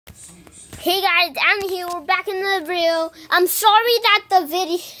Hey guys, I'm here. We're back in the video. I'm sorry that the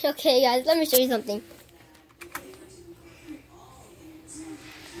video... Okay guys, let me show you something.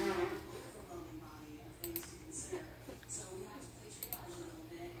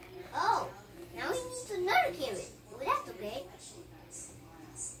 Oh, now we need another carrot. Well, that's okay.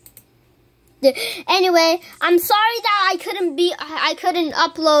 Anyway, I'm sorry that I couldn't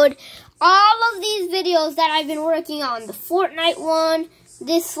upload all of these videos that I've been working on. The Fortnite one,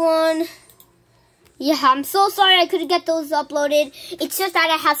 this one. Yeah, I'm so sorry I couldn't get those uploaded. It's just that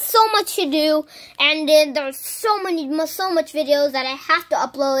I have so much to do, and there's so much videos that I have to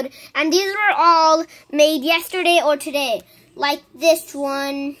upload, and these were all made yesterday or today. Like this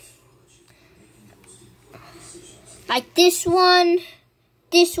one, like this one,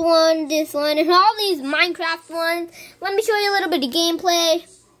 and all these Minecraft ones. Let me show you a little bit of gameplay.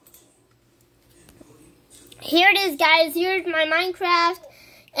 Here it is, guys. Here's my Minecraft.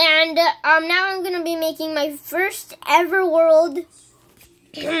 And now I'm going to be making my first ever world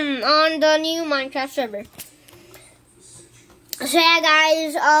on the new Minecraft server. So yeah,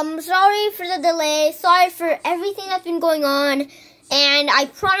 guys, sorry for the delay. Sorry for everything that's been going on. And I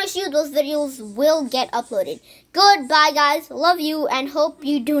promise you those videos will get uploaded. Goodbye, guys. Love you and hope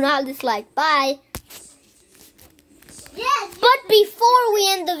you do not dislike. Bye. Yes. But before we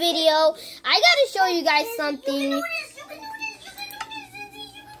end the video, I got to show you guys something.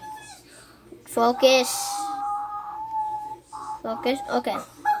 Focus. Okay.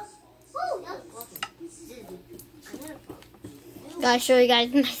 Gotta show you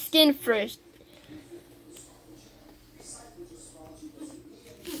guys my skin first.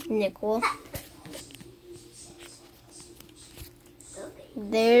 Nickel.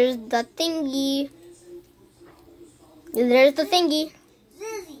 There's the thingy.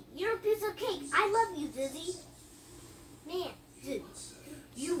 Zizzy, you're a piece of cake. I love you, Zizzy. Man, Zizzy.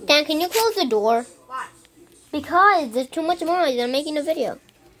 Dan, can you close the door? Why? Because there's too much noise. I'm making a video.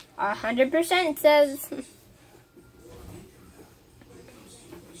 100% says.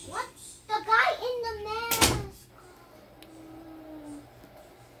 What? The guy in the mask.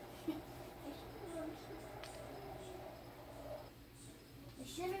 I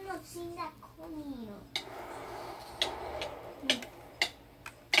shouldn't have seen that coming.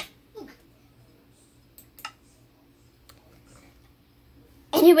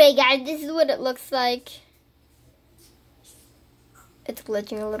 Anyway, guys, this is what it looks like. It's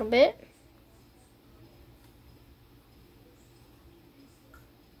glitching a little bit.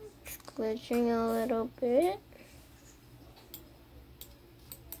 It's glitching a little bit.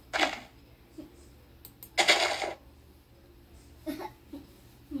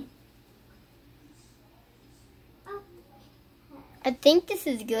 I think this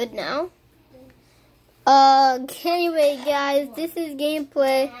is good now. Anyway, guys, this is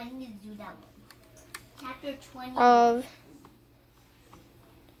gameplay Chapter 20. of.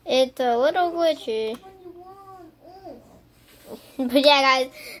 It's a little glitchy. But yeah, guys,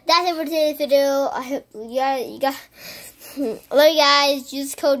 that's it for today's video. I hope you got. Love you guys.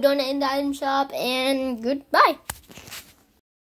 Use code DONUTTTTTT in the item shop, and goodbye.